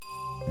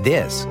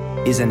This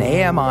is an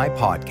AMI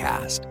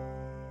podcast.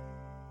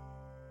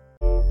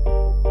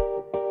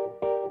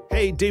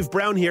 Hey, Dave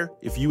Brown here.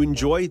 If you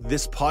enjoy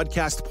this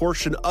podcast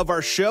portion of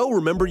our show,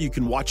 remember you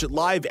can watch it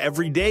live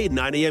every day at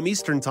 9 a.m.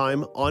 Eastern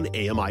Time on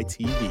AMI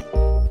TV.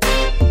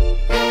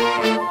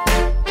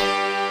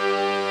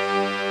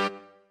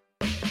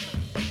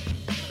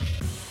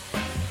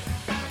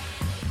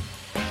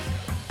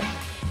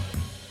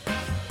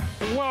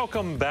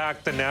 Welcome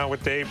back to Now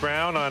with Dave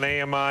Brown on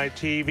AMI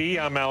TV.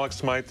 I'm Alex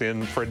Smythe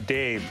in for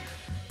Dave.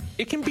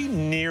 It can be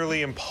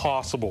nearly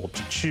impossible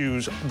to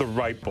choose the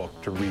right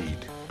book to read.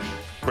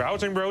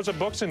 Browsing rows of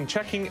books and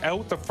checking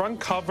out the front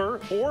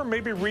cover or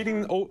maybe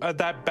reading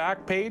that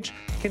back page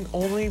can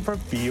only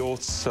reveal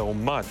so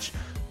much.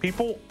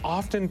 People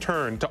often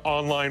turn to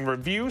online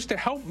reviews to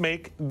help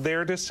make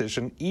their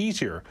decision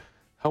easier.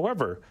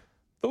 However,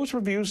 those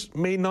reviews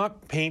may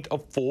not paint a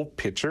full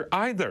picture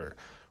either.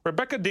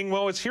 Rebecca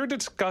Dingwell is here to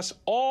discuss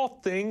all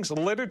things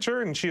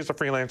literature, and she is a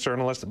freelance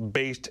journalist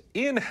based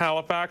in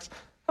Halifax.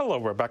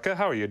 Hello, Rebecca.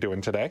 How are you doing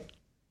today?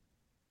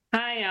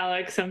 Hi,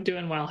 Alex. I'm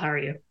doing well. How are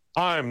you?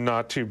 I'm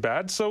not too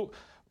bad. So,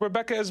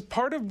 Rebecca, as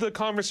part of the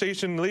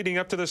conversation leading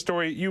up to the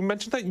story, you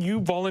mentioned that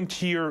you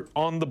volunteer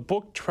on the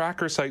book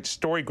tracker site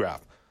Storygraph.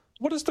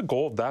 What is the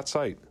goal of that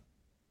site?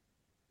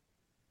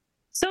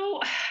 So,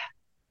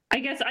 I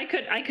guess I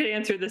could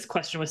answer this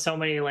question with so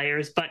many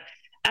layers, but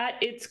at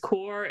its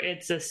core,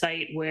 it's a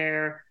site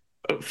where,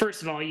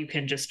 first of all, you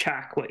can just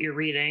track what you're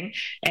reading.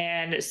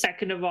 And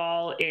second of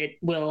all, it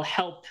will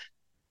help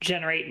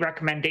generate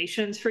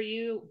recommendations for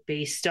you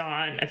based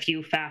on a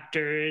few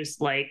factors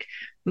like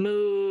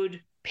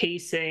mood,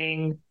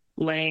 pacing,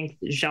 length,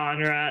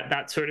 genre,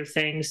 that sort of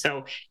thing.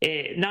 So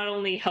it not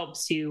only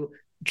helps you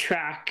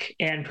track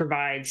and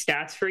provide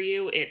stats for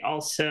you, it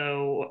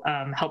also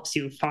helps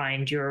you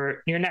find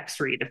your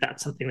next read if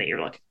that's something that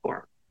you're looking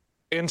for.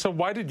 And so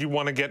why did you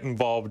want to get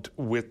involved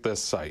with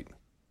this site?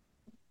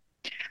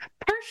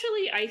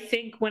 Partially, I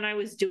think when I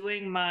was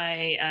doing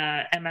my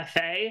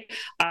MFA,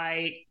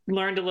 I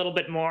learned a little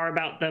bit more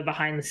about the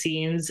behind the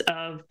scenes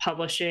of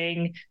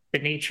publishing, the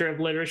nature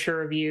of literature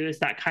reviews,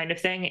 that kind of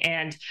thing.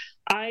 And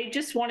I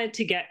just wanted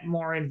to get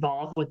more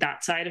involved with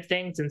that side of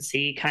things and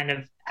see kind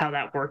of how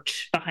that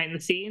worked behind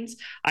the scenes.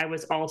 I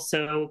was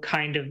also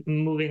kind of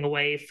moving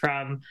away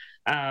from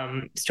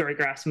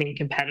Storygraph's main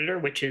competitor,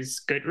 which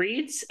is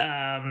Goodreads.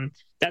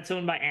 That's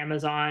owned by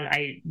Amazon.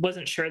 I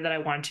wasn't sure that I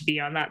wanted to be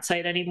on that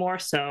site anymore.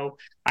 So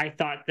I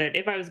thought that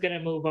if I was going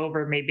to move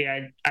over, maybe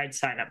I'd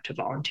sign up to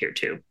volunteer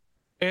too.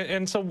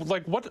 And so,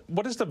 like,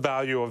 what is the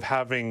value of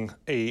having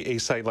a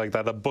site like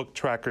that, a book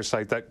tracker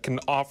site that can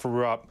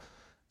offer up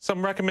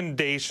some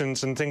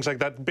recommendations and things like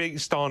that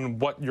based on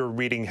what your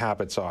reading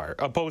habits are,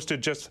 opposed to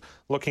just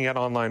looking at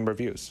online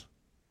reviews?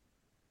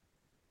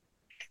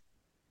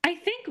 I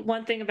think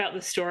one thing about the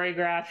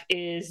Storygraph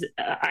is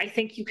I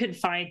think you can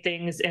find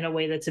things in a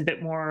way that's a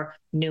bit more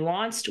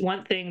nuanced.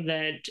 One thing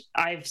that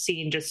I've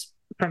seen just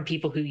from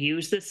people who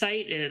use the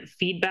site,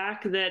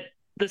 feedback that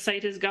the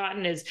site has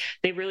gotten is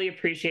they really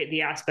appreciate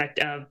the aspect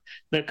of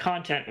the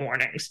content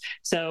warnings.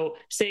 So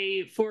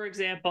say, for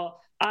example,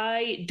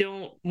 I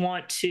don't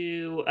want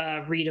to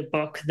read a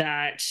book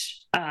that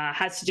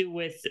has to do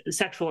with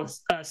sexual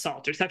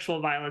assault or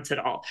sexual violence at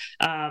all.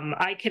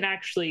 I can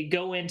actually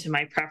go into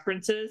my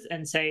preferences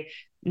and say,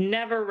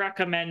 never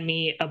recommend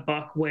me a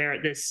book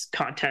where this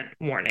content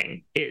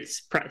warning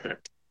is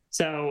present.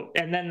 So,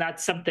 and then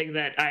that's something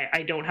that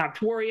I don't have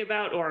to worry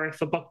about. Or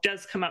if a book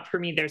does come up for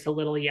me, there's a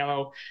little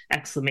yellow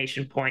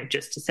exclamation point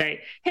just to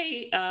say,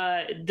 hey,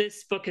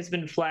 this book has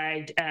been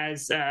flagged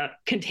as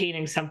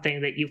containing something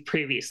that you've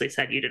previously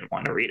said you didn't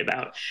want to read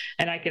about.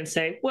 And I can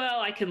say, well,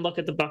 I can look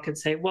at the book and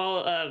say,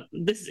 well,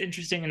 this is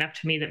interesting enough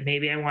to me that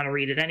maybe I want to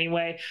read it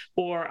anyway,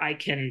 or I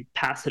can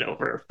pass it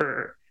over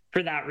for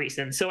that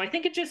reason. So I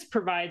think it just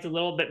provides a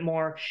little bit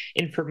more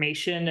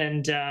information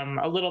and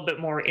a little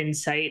bit more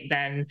insight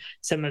than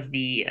some of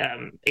the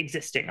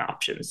existing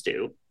options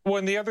do. Well,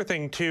 and the other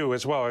thing too,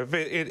 as well,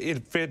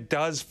 if it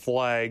does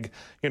flag,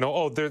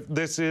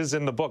 this is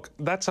in the book,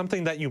 that's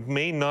something that you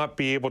may not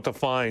be able to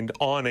find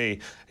on a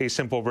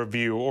simple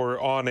review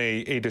or on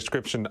a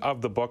description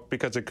of the book,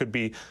 because it could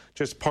be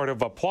just part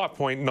of a plot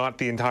point, not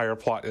the entire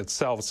plot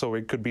itself. So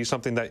it could be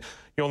something that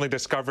you only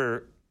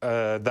discover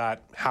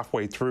that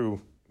halfway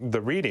through the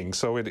reading.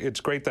 So it's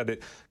great that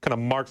it kind of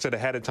marks it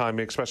ahead of time,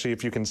 especially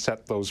if you can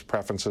set those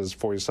preferences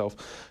for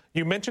yourself.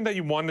 You mentioned that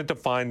you wanted to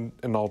find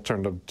an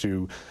alternative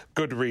to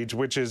Goodreads,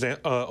 which is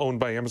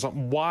owned by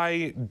Amazon.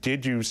 Why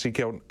did you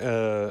seek out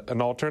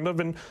an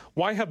alternative, and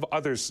why have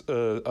others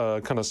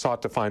kind of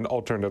sought to find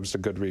alternatives to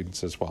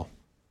Goodreads as well?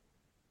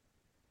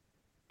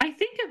 I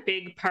think a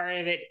big part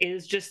of it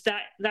is just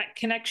that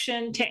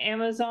connection to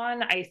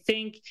Amazon. I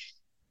think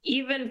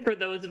even for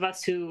those of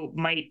us who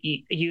might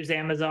use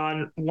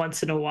Amazon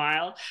once in a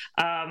while,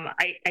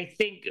 I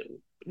think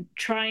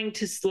trying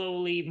to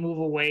slowly move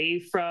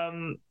away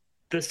from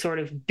the sort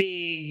of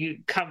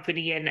big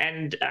company,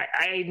 and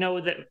I know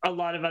that a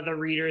lot of other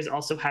readers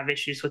also have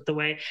issues with the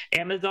way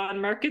Amazon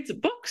markets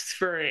books,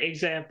 for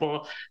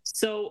example.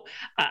 So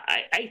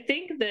I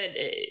think that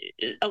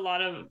a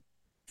lot of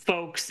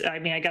folks, I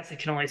mean, I guess I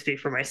can only speak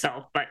for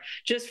myself, but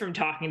just from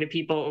talking to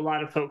people, a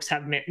lot of folks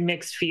have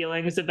mixed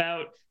feelings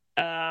about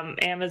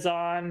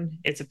Amazon,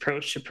 its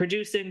approach to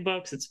producing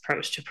books, its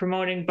approach to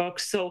promoting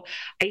books. So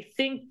I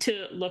think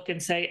to look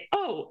and say,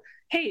 oh,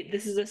 hey,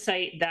 this is a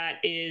site that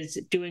is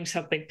doing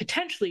something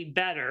potentially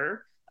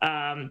better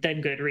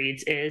than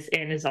Goodreads is,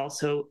 and is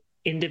also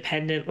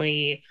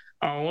independently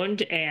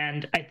owned,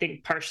 and I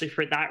think partially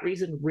for that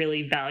reason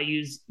really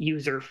values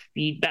user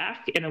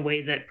feedback in a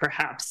way that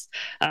perhaps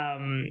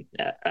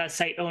a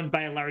site owned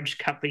by a large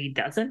company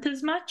doesn't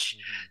as much.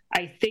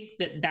 I think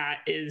that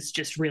is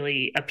just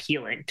really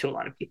appealing to a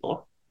lot of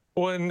people.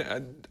 Well,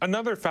 and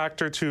another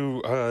factor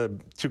to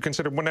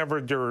consider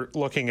whenever you're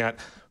looking at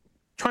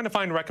trying to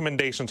find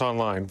recommendations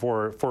online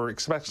for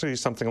especially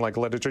something like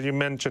literature, you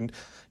mentioned,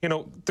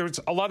 there's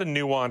a lot of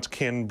nuance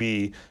can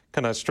be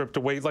kind of stripped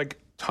away. Like,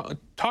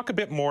 talk a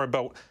bit more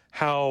about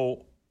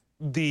how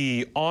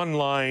the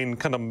online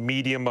kind of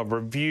medium of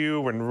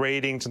review and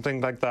ratings and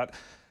things like that,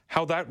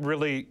 how that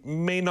really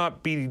may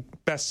not be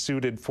best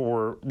suited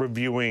for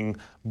reviewing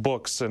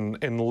books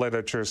and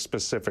literature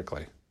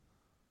specifically.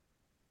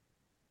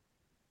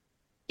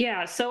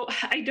 Yeah, so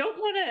I don't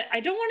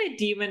want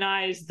to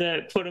demonize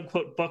the quote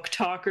unquote book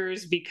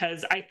talkers,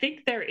 because I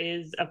think there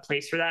is a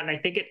place for that, and I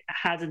think it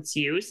has its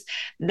use.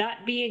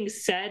 That being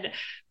said,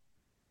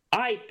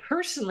 I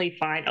personally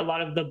find a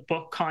lot of the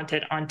book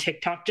content on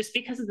TikTok, just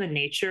because of the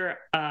nature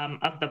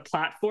of the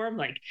platform,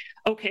 like,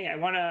 okay, I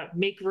want to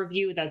make a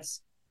review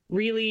that's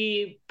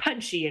really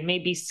punchy and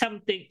maybe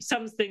sums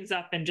things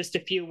up in just a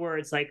few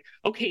words, like,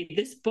 okay,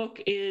 this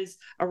book is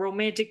a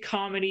romantic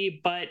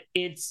comedy, but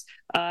it's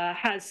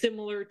has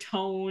similar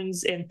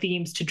tones and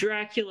themes to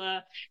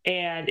Dracula,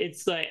 and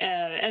it's like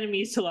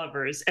enemies to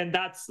lovers, and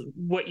that's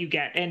what you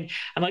get. And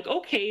I'm like,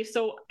 okay,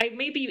 so I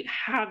maybe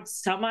have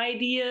some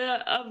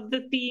idea of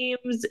the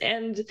themes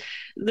and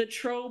the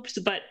tropes,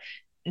 but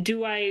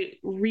do I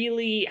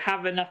really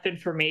have enough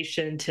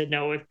information to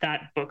know if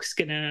that book's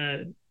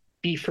gonna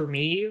be for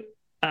me?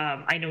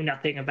 I know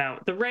nothing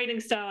about the writing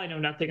style. I know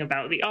nothing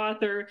about the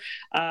author.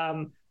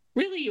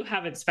 Really, you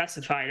haven't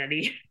specified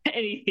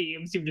any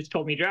themes. You've just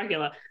told me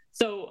Dracula.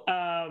 So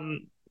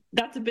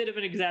that's a bit of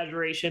an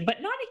exaggeration,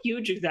 but not a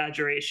huge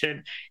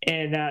exaggeration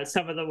in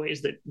some of the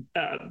ways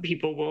that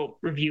people will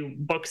review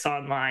books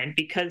online.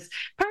 Because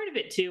part of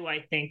it, too,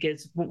 I think,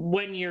 is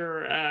when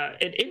you're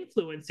an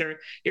influencer,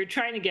 you're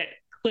trying to get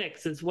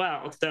clicks as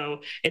well. So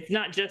it's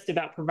not just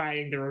about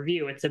providing the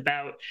review. It's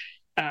about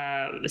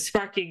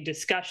sparking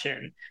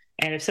discussion.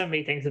 And if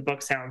somebody thinks a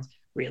book sounds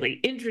really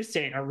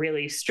interesting or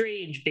really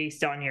strange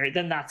based on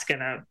then that's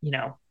gonna,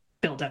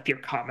 build up your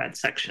comment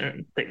section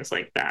and things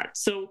like that.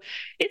 So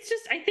it's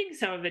just, I think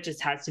some of it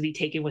just has to be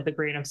taken with a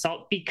grain of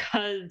salt,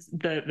 because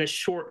the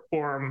short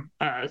form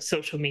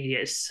social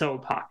media is so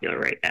popular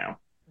right now.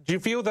 Do you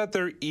feel that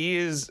there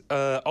is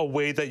a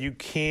way that you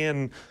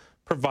can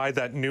provide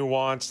that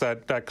nuance,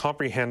 that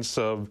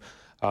comprehensive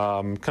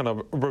kind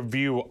of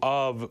review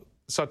of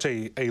such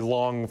a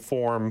long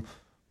form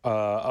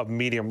of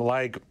medium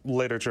like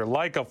literature,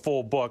 like a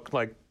full book?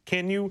 Like,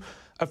 can you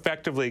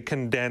effectively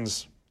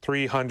condense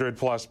 300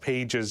 plus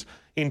pages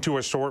into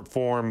a short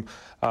form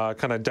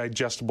kind of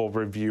digestible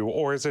review,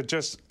 or is it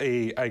just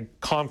a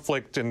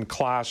conflict and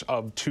clash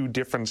of two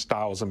different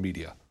styles of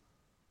media?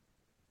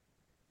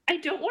 I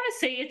don't want to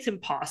say it's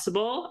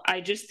impossible. I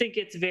just think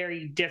it's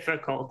very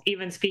difficult,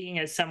 even speaking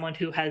as someone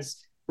who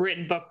has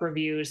written book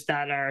reviews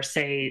that are,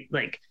 say,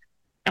 like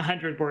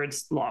 100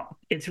 words long.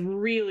 It's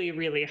really,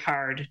 really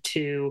hard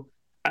to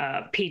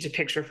paint a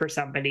picture for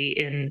somebody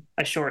in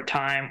a short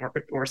time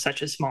or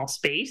such a small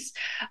space.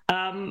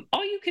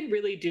 All you can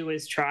really do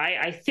is try.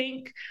 I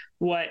think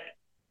what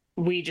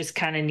we just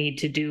kind of need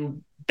to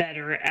do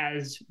better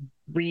as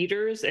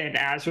readers and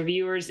as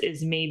reviewers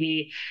is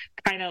maybe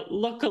kind of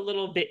look a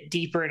little bit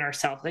deeper in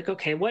ourselves. Like,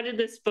 okay, what did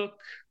this book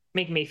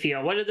make me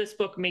feel? What did this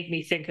book make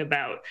me think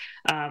about?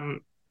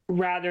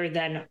 Rather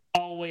than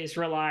always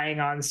relying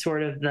on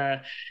sort of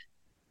the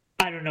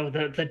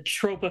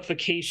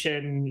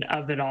tropification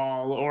of it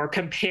all, or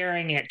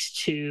comparing it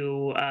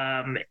to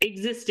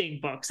existing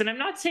books. And I'm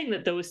not saying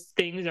that those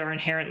things are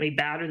inherently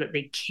bad or that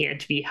they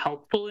can't be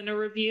helpful in a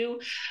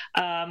review.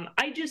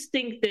 I just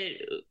think that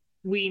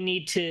we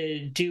need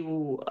to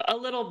do a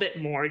little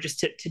bit more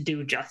just to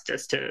do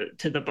justice to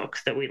the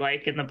books that we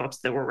like and the books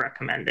that we're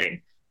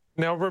recommending.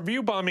 Now,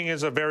 review bombing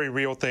is a very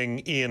real thing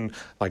in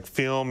like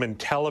film and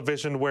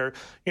television, where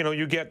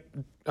you get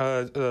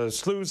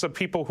slews of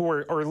people who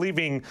are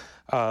leaving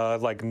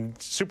like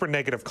super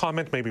negative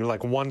comments, maybe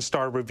like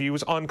 1-star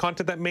reviews on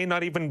content that may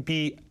not even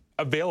be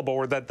available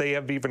or that they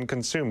have even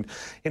consumed,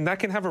 and that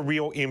can have a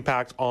real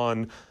impact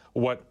on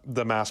what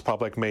the mass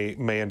public may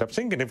end up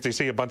seeing. And if they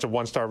see a bunch of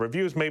one-star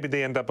reviews, maybe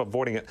they end up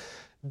avoiding it.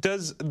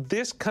 Does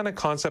this kind of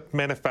concept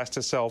manifest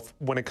itself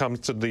when it comes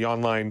to the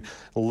online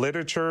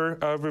literature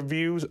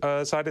reviews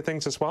side of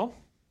things as well?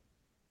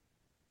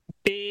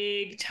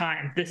 Big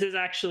time. This is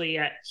actually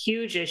a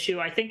huge issue.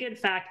 I think, in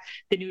fact,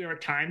 the New York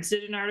Times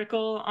did an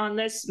article on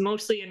this,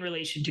 mostly in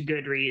relation to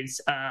Goodreads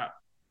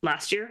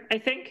last year, I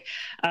think.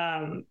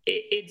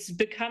 It's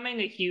becoming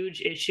a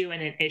huge issue,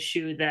 and an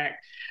issue that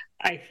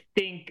I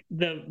think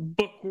the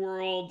book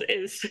world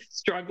is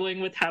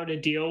struggling with how to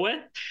deal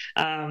with.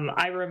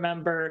 I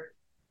remember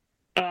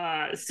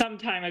some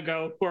time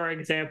ago, for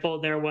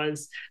example, there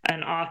was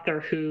an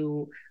author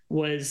who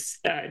was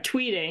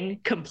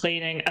tweeting,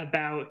 complaining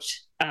about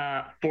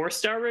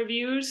 4-star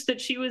reviews that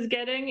she was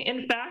getting,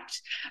 in fact,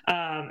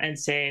 and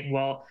saying,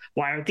 well,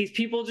 why aren't these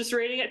people just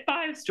rating it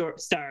 5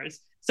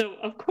 stars? So,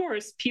 of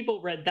course,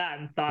 people read that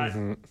and thought,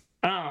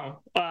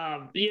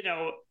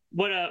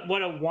 what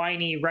a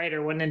whiny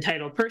writer, what an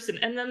entitled person.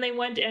 And then they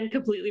went and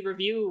completely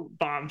review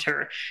bombed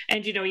her.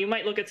 And, you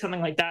might look at something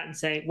like that and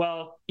say,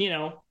 well,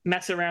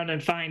 mess around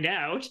and find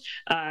out.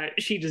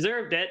 She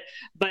deserved it.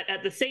 But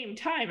at the same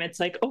time, it's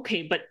like,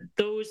 okay, but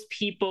those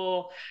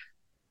people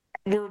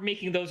were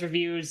making those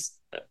reviews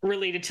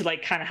related to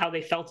like kind of how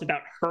they felt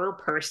about her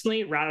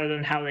personally, rather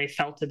than how they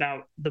felt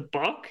about the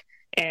book.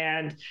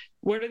 And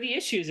what are the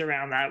issues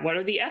around that? What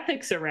are the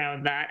ethics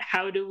around that?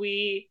 How do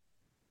we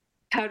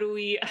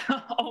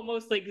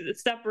almost like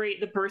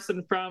separate the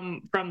person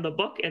from the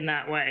book in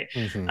that way?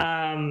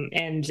 And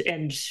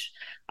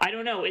I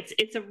don't know.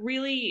 It's a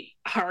really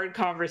hard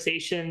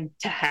conversation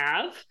to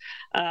have,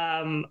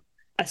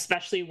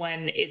 especially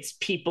when it's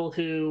people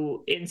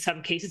who, in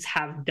some cases,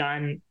 have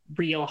done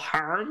real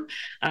harm,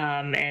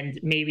 and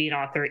maybe an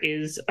author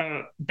is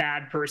a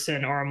bad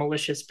person or a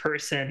malicious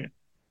person,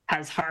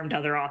 has harmed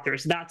other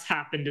authors. That's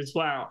happened as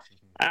well.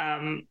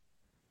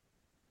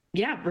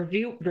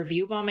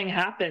 Review bombing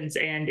happens,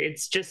 and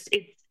it's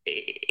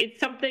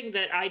something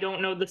that I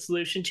don't know the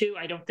solution to.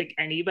 I don't think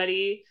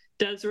anybody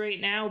does right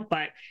now,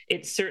 but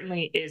it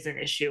certainly is an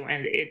issue,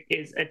 and it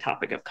is a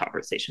topic of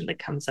conversation that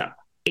comes up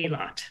a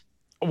lot.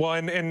 Well,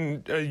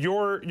 and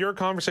your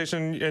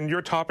conversation and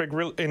your topic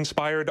really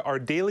inspired our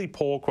daily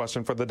poll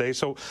question for the day.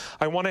 So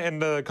I want to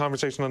end the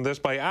conversation on this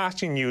by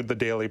asking you the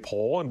daily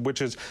poll, which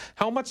is,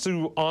 how much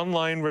do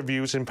online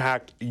reviews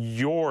impact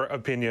your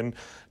opinion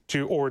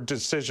or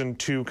decision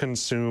to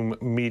consume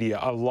media?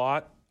 A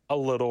lot, a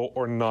little,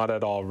 or not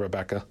at all,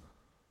 Rebecca?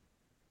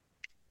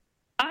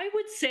 I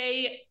would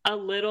say a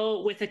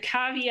little, with a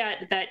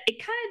caveat that it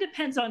kind of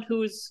depends on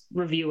who's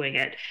reviewing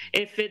it.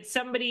 If it's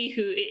somebody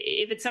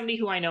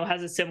who I know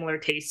has a similar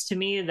taste to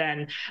me,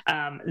 then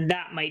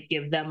that might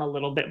give them a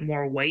little bit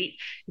more weight.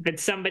 If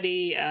it's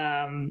somebody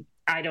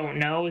I don't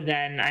know,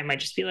 then I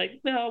might just be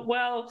like,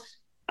 well,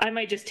 I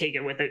might just take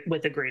it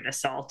with a grain of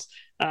salt.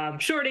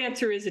 Short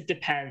answer is it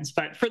depends,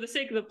 but for the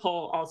sake of the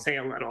poll, I'll say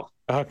a little.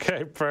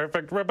 Okay,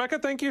 perfect. Rebecca,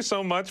 thank you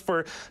so much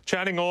for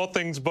chatting all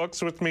things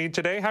books with me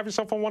today. Have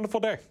yourself a wonderful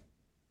day.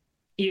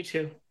 You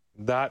too.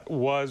 That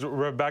was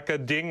Rebecca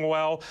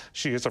Dingwell.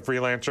 She is a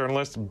freelance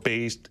journalist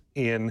based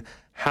in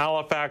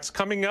Halifax.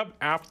 Coming up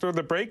after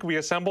the break, we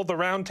assembled the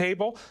round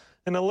table,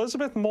 and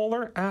Elizabeth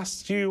Moeller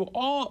asked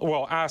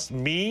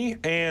me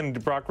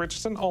and Brock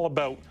Richardson all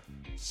about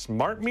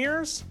smart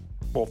mirrors.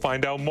 We'll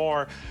find out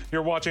more.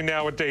 You're watching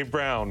Now with Dave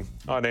Brown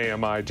on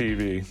AMI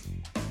TV.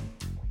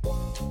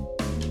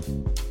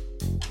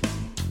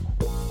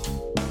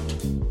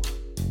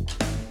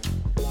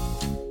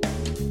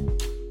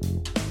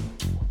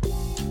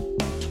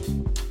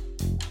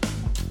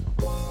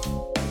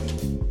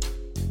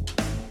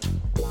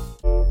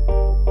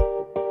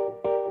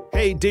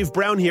 Hey, Dave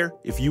Brown here.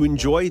 If you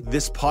enjoy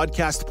this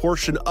podcast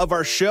portion of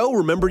our show,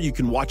 remember you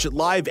can watch it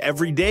live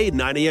every day at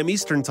 9 a.m.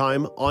 Eastern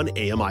Time on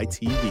AMI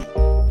TV.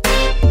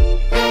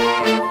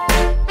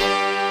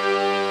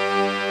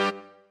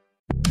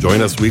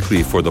 Join us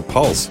weekly for The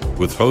Pulse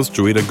with host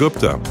Joeita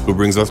Gupta, who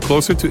brings us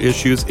closer to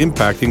issues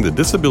impacting the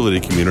disability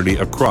community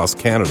across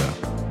Canada.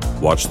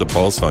 Watch The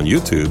Pulse on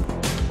YouTube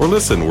or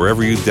listen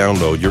wherever you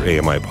download your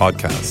AMI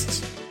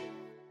podcasts.